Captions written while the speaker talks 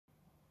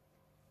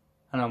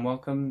Hello and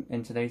welcome.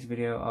 In today's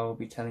video I will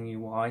be telling you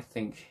why I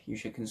think you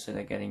should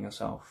consider getting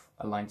yourself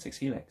a Line6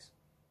 Helix.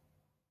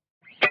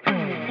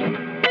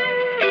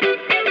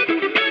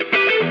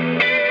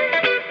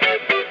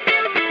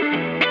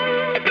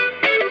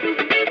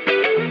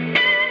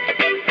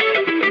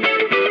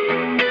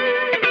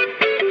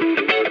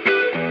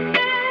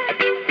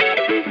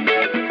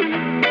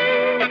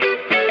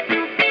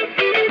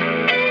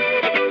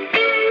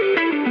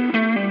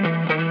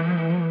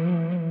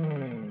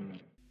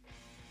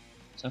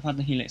 So I've had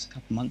the Helix a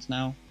couple of months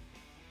now.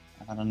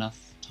 I've had enough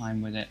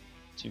time with it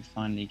to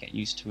finally get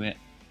used to it,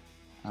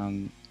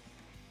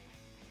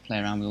 play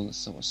around with all the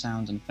sort of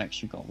sounds and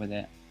effects you've got with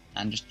it,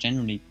 and just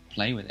generally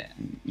play with it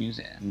and use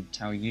it and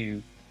tell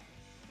you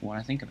what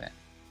I think of it.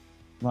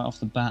 Right off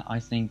the bat,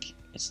 I think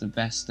it's the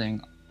best thing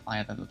I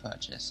have ever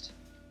purchased.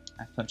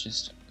 I've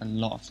purchased a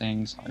lot of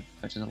things, I've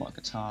purchased a lot of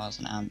guitars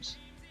and amps,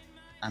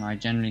 and I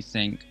generally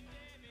think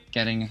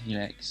getting a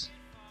Helix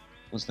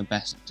was the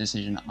best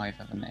decision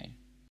I've ever made.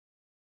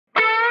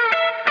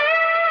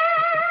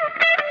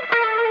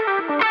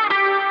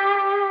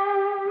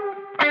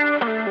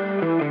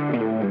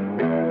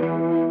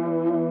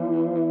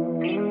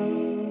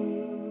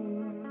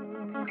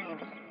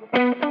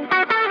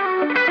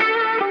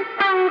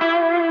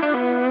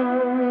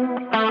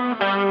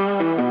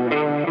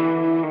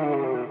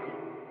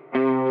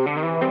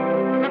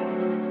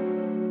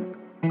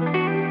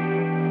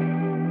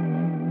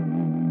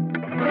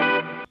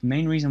 The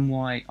main reason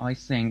why I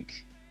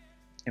think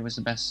it was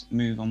the best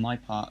move on my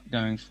part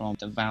going from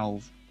the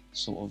valve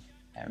sort of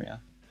area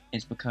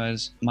is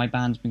because my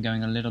band's been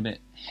going a little bit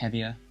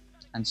heavier,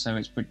 and so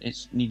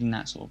it's needing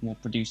that sort of more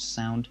produced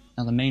sound.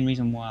 Now the main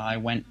reason why I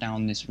went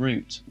down this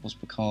route was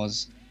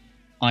because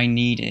I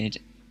needed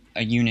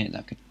a unit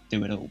that could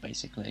do it all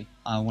basically.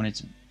 I wanted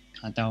to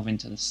kind of delve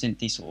into the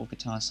synthy sort of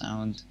guitar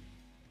sound,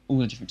 all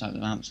the different types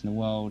of amps in the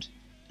world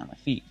at my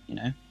feet, you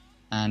know,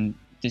 and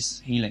this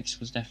Helix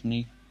was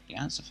definitely the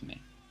answer for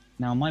me.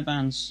 Now my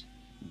band's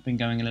been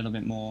going a little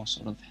bit more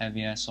sort of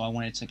heavier, so I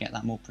wanted to get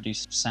that more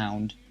produced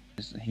sound,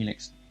 because the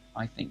Helix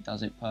I think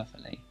does it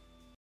perfectly.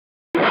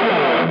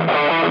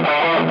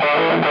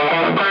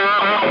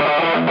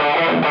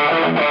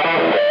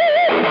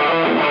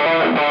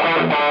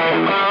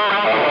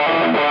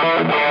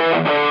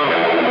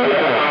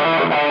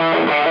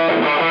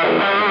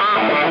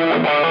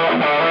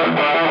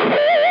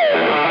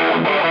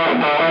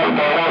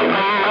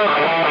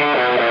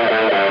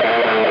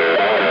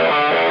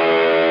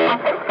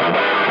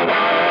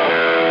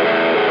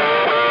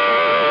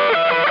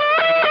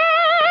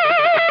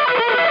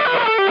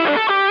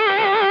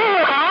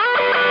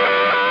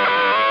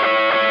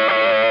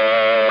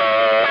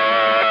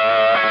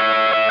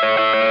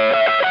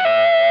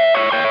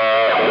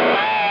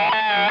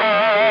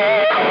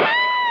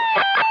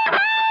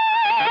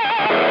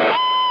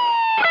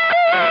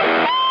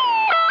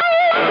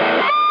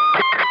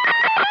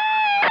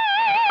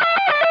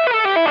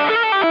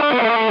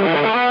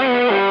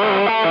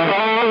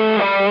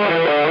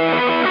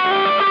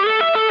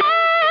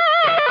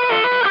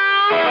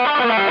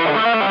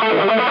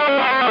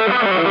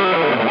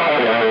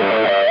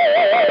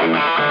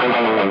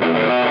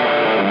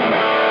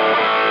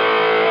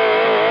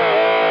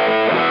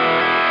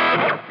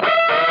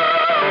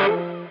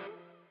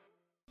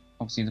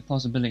 Obviously the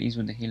possibilities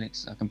with the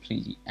Helix are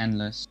completely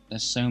endless.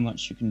 There's so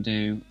much you can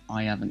do.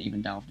 I haven't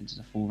even delved into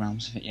the full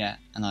realms of it yet,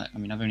 and I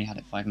mean I've only had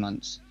it 5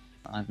 months.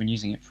 I've been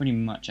using it pretty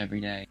much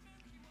every day.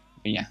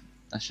 But yeah,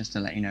 that's just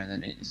to let you know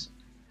that there's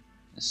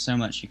so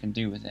much you can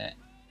do with it,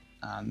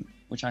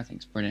 which I think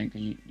is brilliant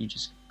because you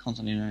just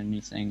constantly learn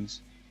new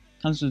things.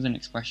 It comes with an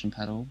expression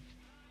pedal.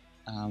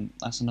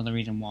 That's another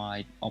reason why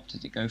I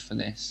opted to go for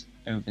this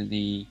over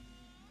the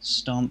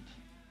Stomp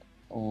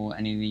or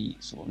any of the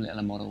sort of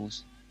littler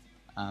models.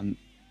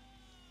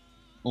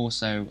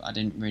 Also, I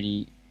didn't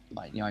really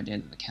like the idea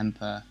that the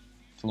Kemper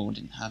floor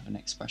didn't have an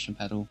expression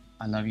pedal.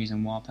 I love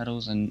using wah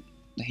pedals, and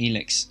the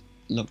Helix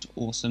looked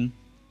awesome,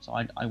 so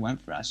I went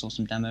for it. I saw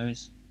some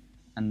demos,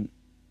 and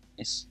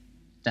it's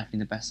definitely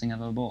the best thing I've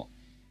ever bought.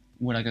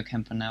 Would I go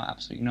Kemper now?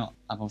 Absolutely not.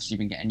 I've obviously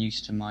been getting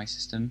used to my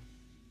system,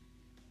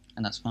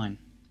 and that's fine.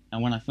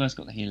 Now when I first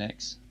got the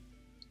Helix,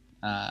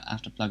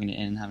 after plugging it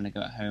in and having a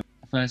go at home,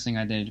 the first thing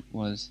I did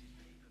was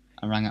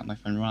I rang up my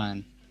friend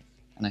Ryan,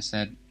 and I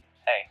said,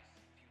 "Hey,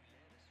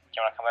 do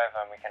you want to come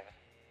over and we can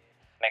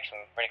make some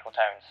really cool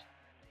tones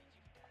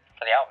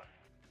for the album?"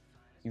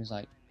 He was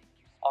like,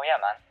 "Oh yeah,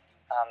 man.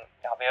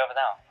 I'll be over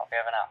now.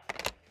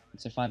 And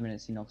so 5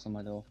 minutes he knocks on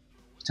my door.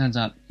 It turns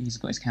out he's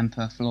got his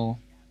Kemper floor.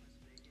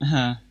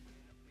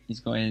 He's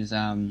got his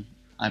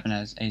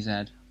Ibanez AZ,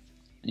 and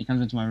he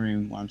comes into my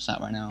room where I'm sat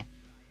right now,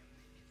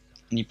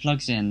 and he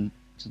plugs in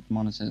to the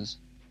monitors,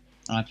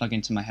 and I plug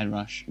into my head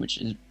rush, which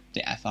is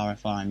the FR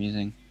I'm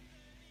using,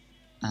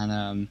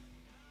 and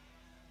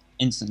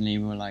instantly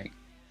we were like,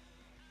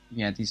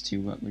 yeah, these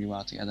two work really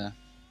well together.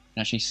 You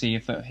can actually see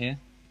a photo here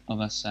of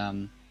us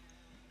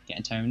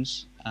getting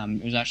tones.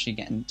 It was actually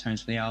getting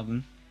tones for the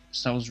album,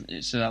 so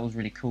that was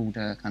really cool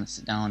to kind of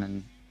sit down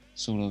and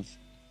sort of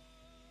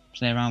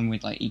play around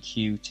with like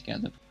EQ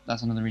together.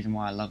 That's another reason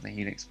why I love the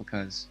Helix,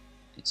 because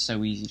it's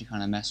so easy to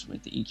kind of mess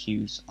with the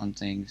EQs on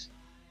things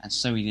and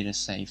so easy to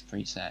save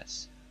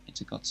presets.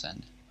 It's a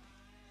godsend.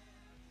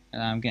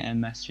 And I'm getting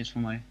messages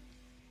from my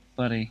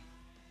buddy.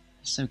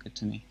 He's so good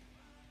to me.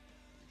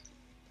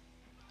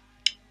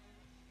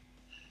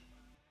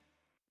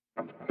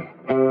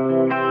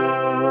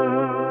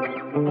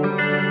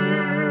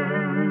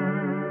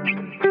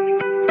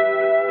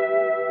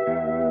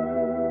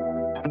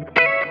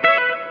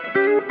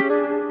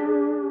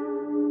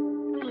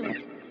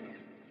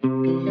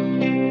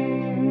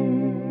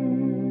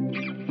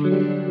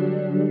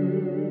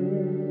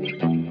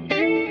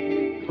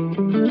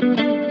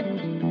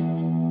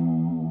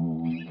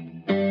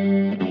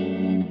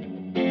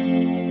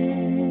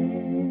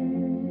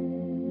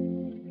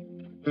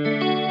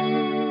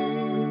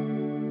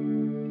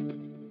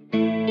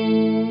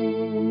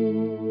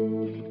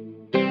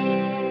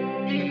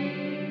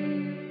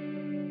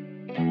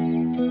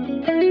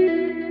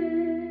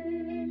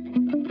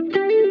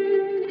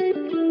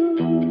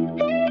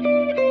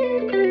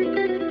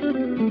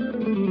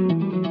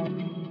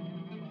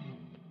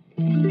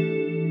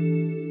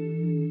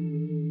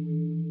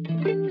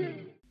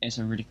 It's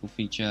a really cool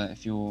feature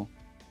if you're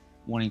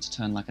wanting to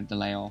turn like a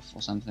delay off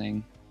or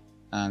something.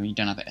 You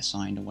don't have it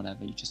assigned or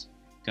whatever, you just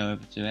go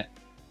over to it,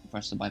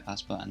 press the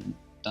bypass button, and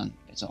done,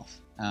 it's off.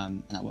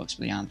 And that works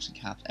for the amps and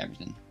cabs,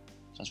 everything.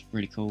 So that's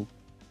really cool.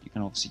 You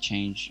can obviously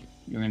change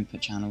your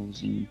input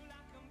channels, and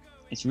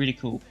it's really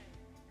cool.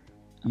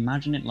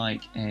 Imagine it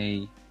like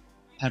a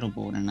pedal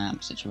board and an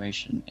amp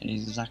situation. It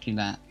is exactly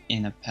that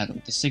in a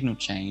pedal. The signal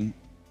chain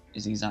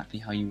is exactly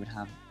how you would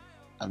have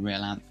a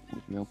real amp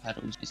with real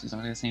pedals. It's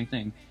exactly the same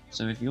thing.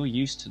 So if you're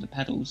used to the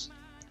pedals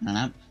and an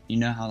amp, you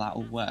know how that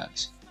all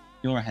works.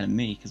 You're ahead of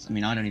me, because I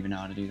mean, I don't even know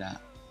how to do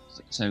that.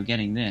 So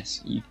getting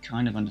this, you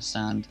kind of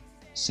understand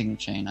signal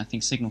chain. I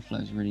think signal flow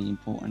is really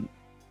important.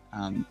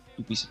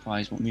 You'd be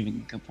surprised what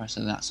moving a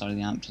compressor that side of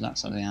the amp to that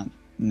side of the amp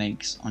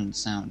makes on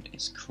sound.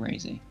 It's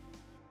crazy.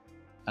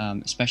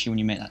 Especially when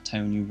you make that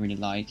tone you really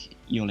like,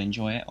 you'll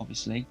enjoy it,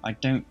 obviously. I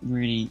don't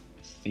really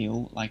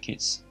feel like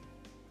it's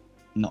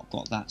not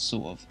got that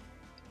sort of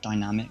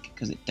dynamic,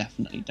 because it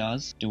definitely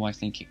does. Do I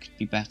think it could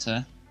be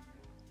better?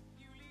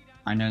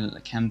 I know that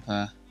the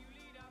Kemper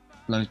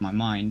blows my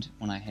mind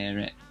when I hear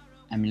it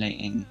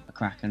emulating a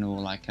Kraken or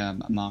like a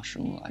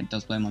Marshall. It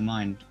does blow my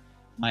mind.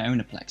 I own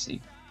a Plexi.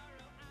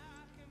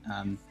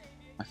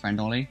 My friend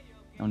Ollie,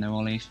 you'll know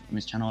Ollie from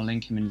his channel, I'll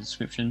link him in the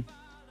description.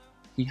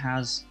 He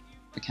has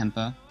the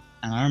Kemper,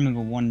 and I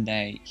remember one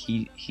day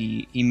he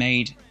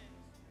made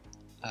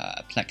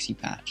a Plexi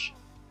patch,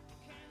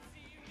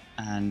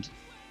 and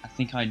I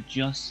think I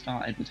just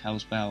started with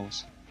Hell's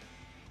Bells,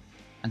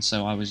 and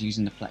so I was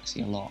using the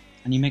Plexi a lot.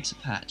 And he makes a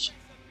patch,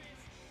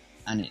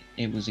 and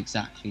it was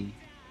exactly,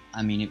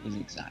 I mean, it was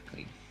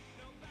exactly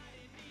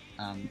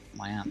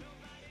my amp.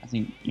 I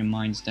think your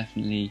mind's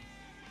definitely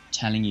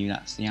telling you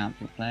that's the amp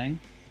you're playing.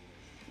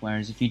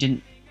 Whereas if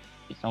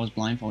I was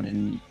blindfolded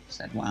and you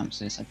said what amp's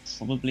this, I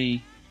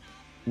probably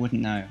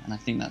wouldn't know. And I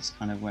think that's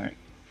kind of where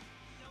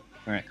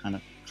it kind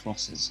of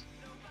crosses.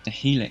 The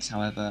Helix,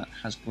 however,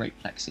 has great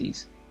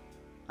plexis,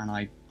 and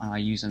I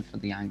use them for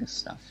the Angus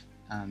stuff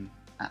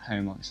at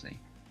home, obviously,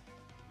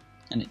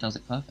 and it does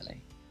it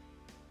perfectly.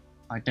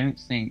 I don't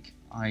think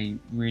I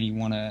really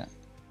want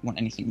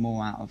anything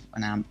more out of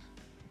an amp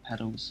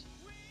pedals.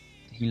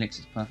 The Helix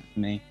is perfect for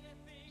me.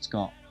 It's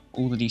got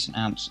all the decent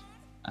amps.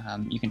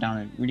 You can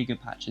download really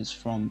good patches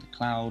from the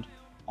cloud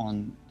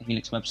on the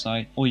Helix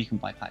website, or you can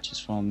buy patches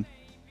from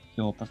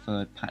your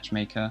preferred patch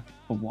maker.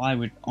 But what I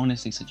would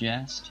honestly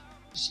suggest,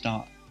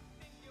 start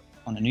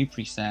on a new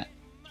preset,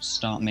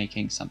 start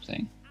making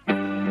something.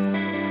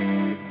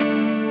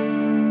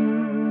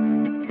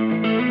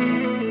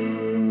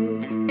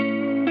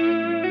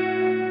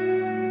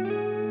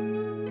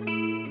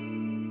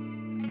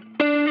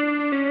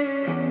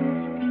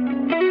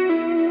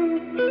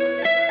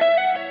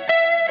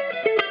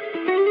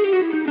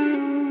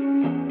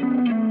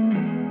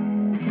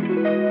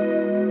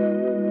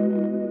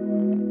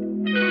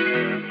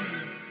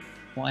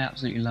 What I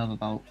absolutely love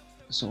about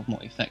the sort of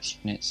multi-effects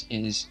units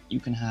is you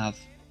can have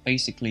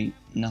basically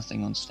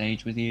nothing on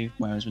stage with you,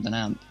 whereas with an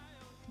amp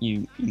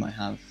you might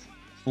have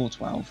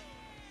 412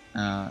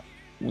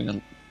 with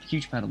a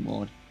huge pedal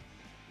board,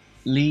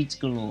 leads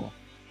galore,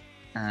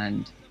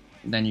 and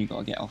then you got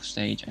to get off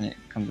stage and it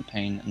becomes a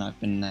pain, and I've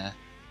been there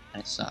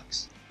and it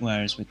sucks.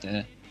 Whereas with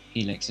the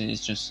Helix it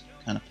is just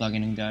kind of plug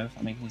in and go, if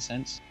that makes any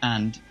sense.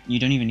 And you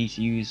don't even need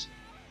to use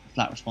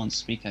flat response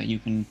speaker. You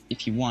can,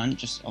 if you want,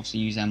 just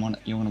obviously use them on.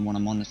 You're going to want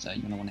a monitor.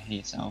 You're going to want to hear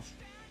yourself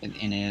with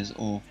in-ears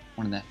or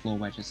one of their floor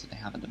wedges that they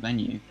have at the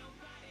venue.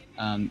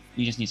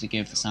 You just need to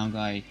give the sound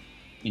guy,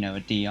 a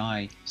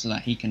DI so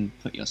that he can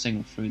put your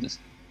signal through this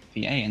PA,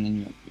 and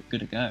then you're good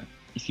to go.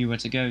 If you were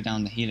to go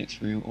down the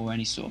Helix route or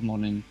any sort of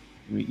modern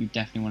route, you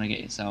definitely want to get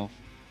yourself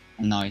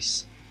a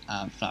nice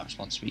flat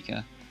response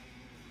speaker.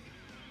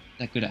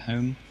 They're good at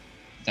home.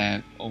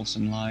 They're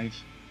awesome live.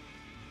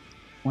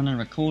 When I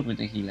record with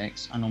the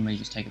Helix, I normally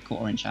just take a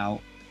 1/4 inch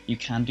out, you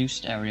can do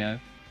stereo.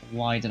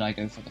 Why did I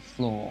go for the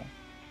floor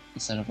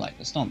instead of like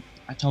the stomp?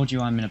 I told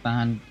you I'm in a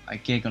band, I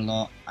gig a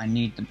lot, I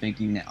need the big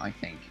unit, I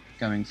think,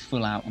 going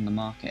full out on the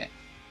market.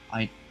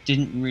 I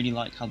didn't really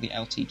like how the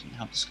LT didn't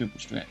have the scribble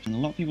strip, and a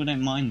lot of people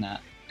don't mind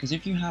that, because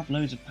if you have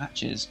loads of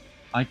patches,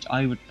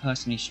 I would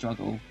personally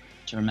struggle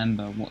to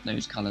remember what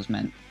those colours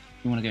meant.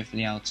 If you want to go for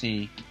the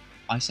LT,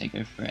 I say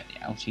go for it.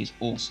 The LT is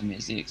awesome,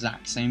 it's the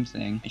exact same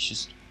thing, it's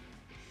just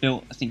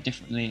built, I think,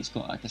 differently. It's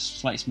got like a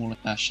slightly smaller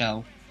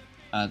shell.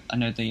 I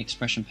know the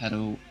expression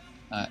pedal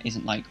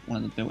isn't like one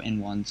of the built-in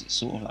ones, it's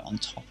sort of like on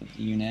top of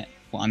the unit.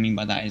 What I mean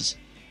by that is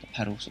the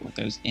pedal sort of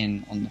goes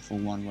in on the full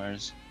one,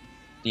 whereas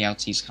the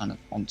LT is kind of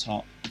on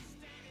top.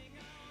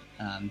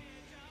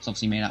 It's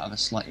obviously made out of a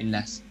slightly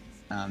less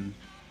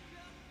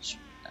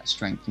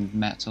strengthened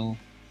metal.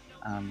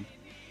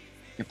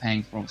 You're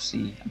paying for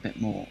obviously a bit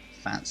more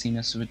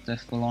fanciness with the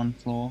full-on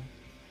floor,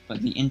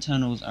 but the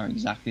internals are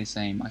exactly the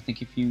same. I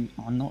think if you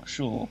are not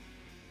sure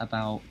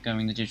about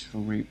going the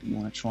digital route but you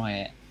want to try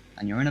it,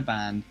 and you're in a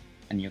band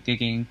and you're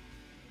gigging,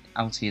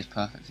 LT is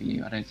perfect for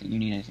you. I don't think you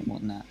need anything more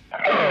than that.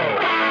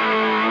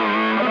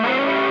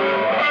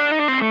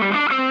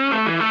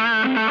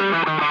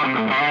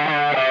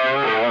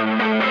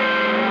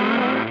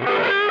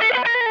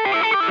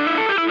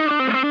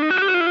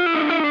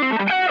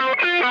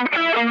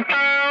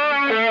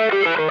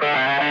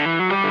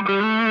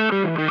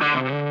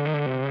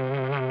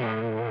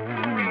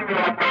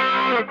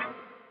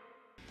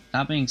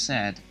 That being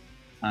said,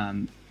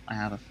 I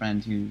have a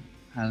friend who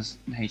has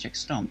the HX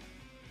Stomp.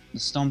 The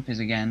Stomp is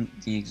again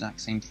the exact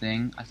same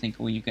thing. I think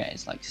all you get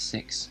is like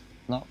 6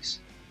 blocks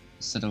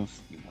instead of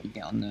what you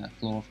get on the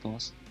floor, of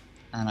course.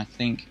 And I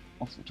think,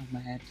 off the top of my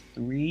head,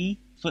 3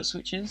 foot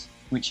switches,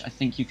 which I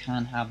think you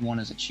can have one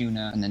as a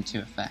tuner and then 2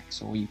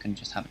 effects, or you can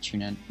just have a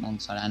tuner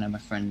alongside. I know my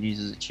friend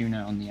uses a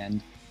tuner on the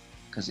end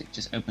because it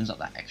just opens up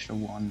that extra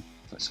 1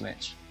 foot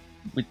switch.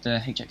 With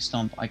the HX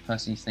Stomp, I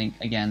personally think,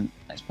 again,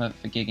 that's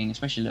perfect for gigging,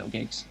 especially little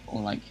gigs or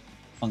like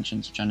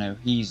functions, which I know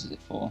he uses it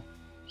for.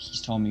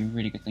 He's told me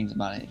really good things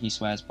about it, he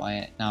swears by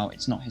it. Now,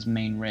 it's not his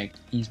main rig,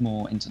 he's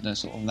more into the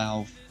sort of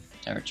valve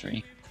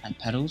territory. And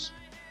pedals,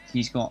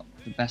 he's got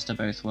the best of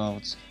both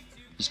worlds.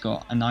 He's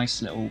got a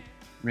nice little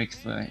rig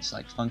for his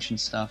like function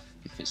stuff,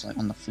 if it's like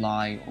on the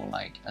fly or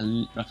like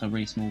a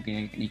really small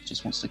gig and he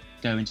just wants to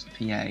go into the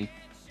PA.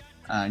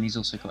 And he's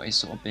also got his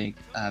sort of big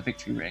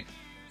Victory rig.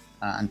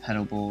 And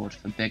pedal board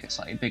for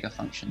slightly bigger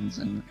functions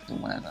and or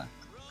whatever.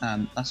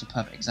 That's a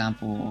perfect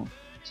example of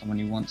someone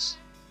who wants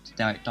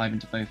to dive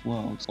into both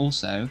worlds.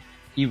 Also,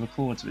 he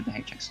records with the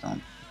HX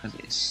Stomp because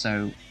it is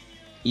so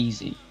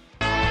easy.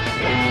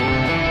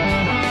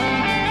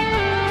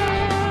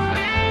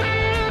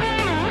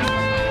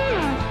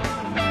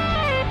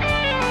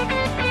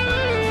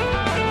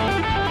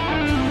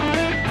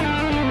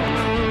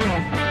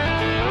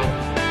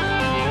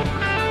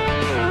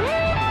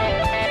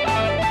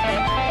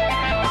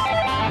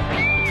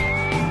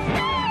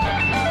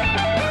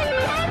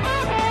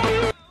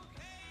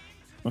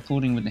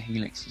 Recording with the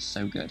Helix is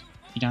so good.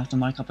 You don't have to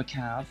mic up a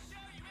cab,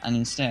 and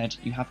instead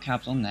you have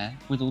cabs on there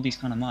with all these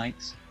kind of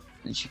mics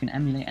that you can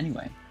emulate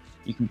anyway.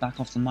 You can back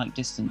off the mic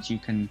distance, you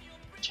can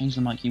change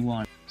the mic you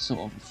want, sort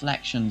of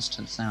reflections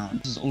to the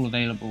sound. This is all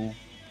available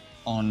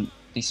on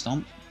the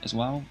Stomp as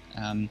well,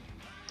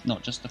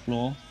 not just the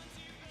floor.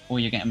 All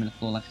you're getting with the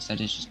floor, like I said,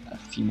 is just a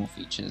few more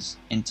features.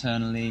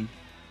 Internally,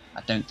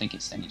 I don't think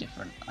it's any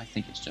different. I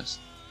think it's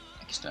just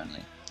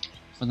externally.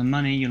 For the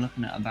money, you're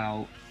looking at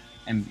about,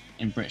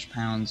 in British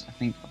pounds, I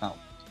think about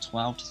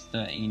 12 to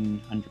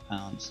 1300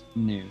 pounds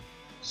new.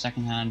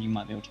 Secondhand, you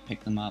might be able to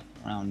pick them up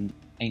around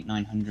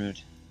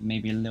 800-900,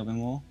 maybe a little bit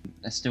more.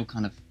 They're still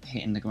kind of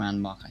hitting the grand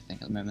mark, I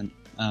think, at the moment,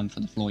 for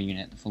the floor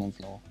unit, the full-on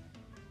floor.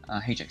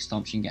 HX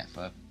Stomps you can get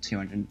for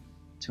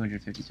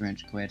 250,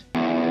 300 quid.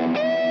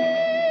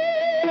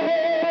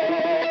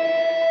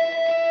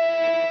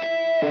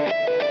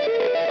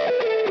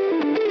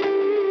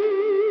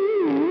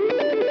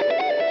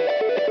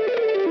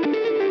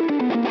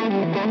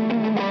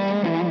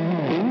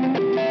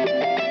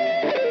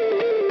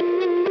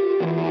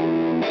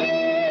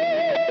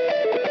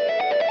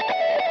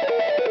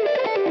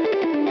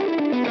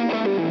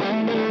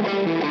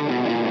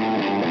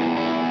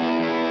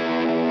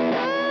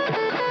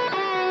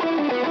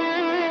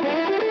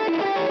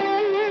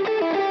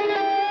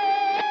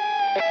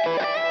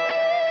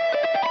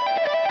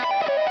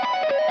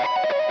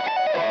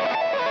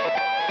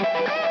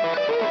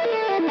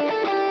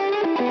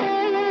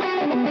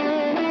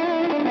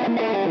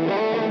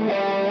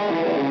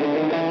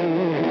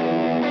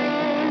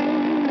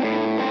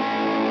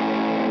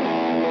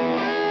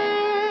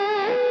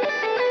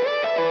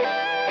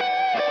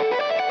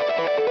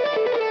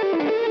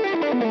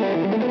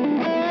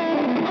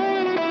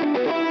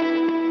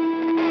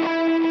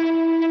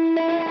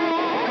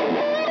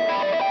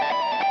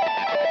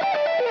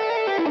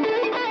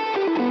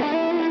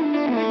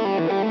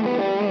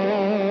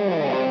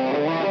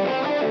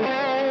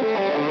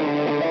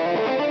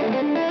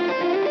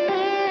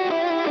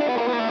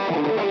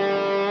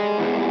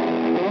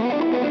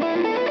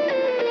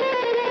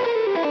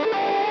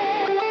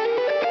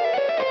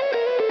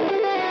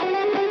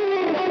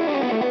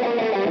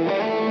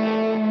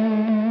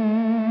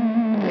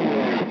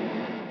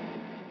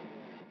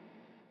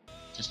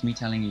 just me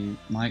telling you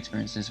my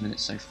experiences with it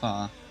so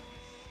far,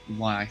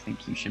 why I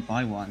think you should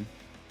buy one,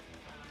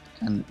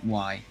 and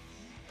why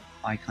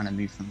I kind of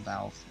moved from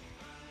Valve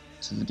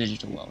to the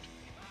digital world.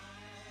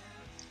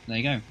 There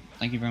you go.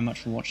 Thank you very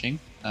much for watching.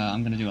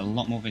 I'm going to do a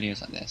lot more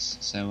videos like this,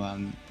 so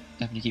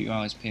definitely keep your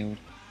eyes peeled.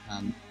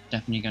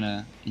 Definitely going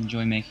to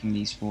enjoy making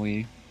these for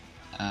you.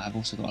 I've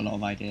also got a lot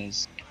of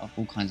ideas of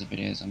all kinds of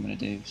videos I'm going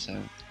to do, so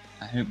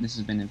I hope this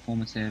has been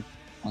informative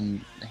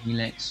on the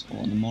Helix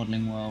or the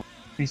modelling world.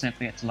 Please don't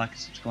forget to like and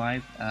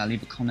subscribe,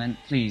 leave a comment.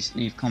 Please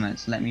leave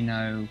comments, let me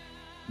know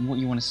what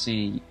you want to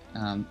see,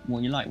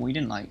 what you like, what you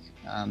didn't like.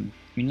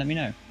 Let me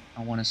know.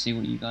 I want to see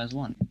what you guys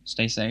want.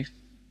 Stay safe,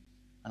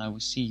 and I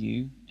will see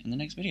you in the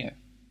next video.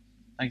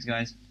 Thanks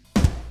guys.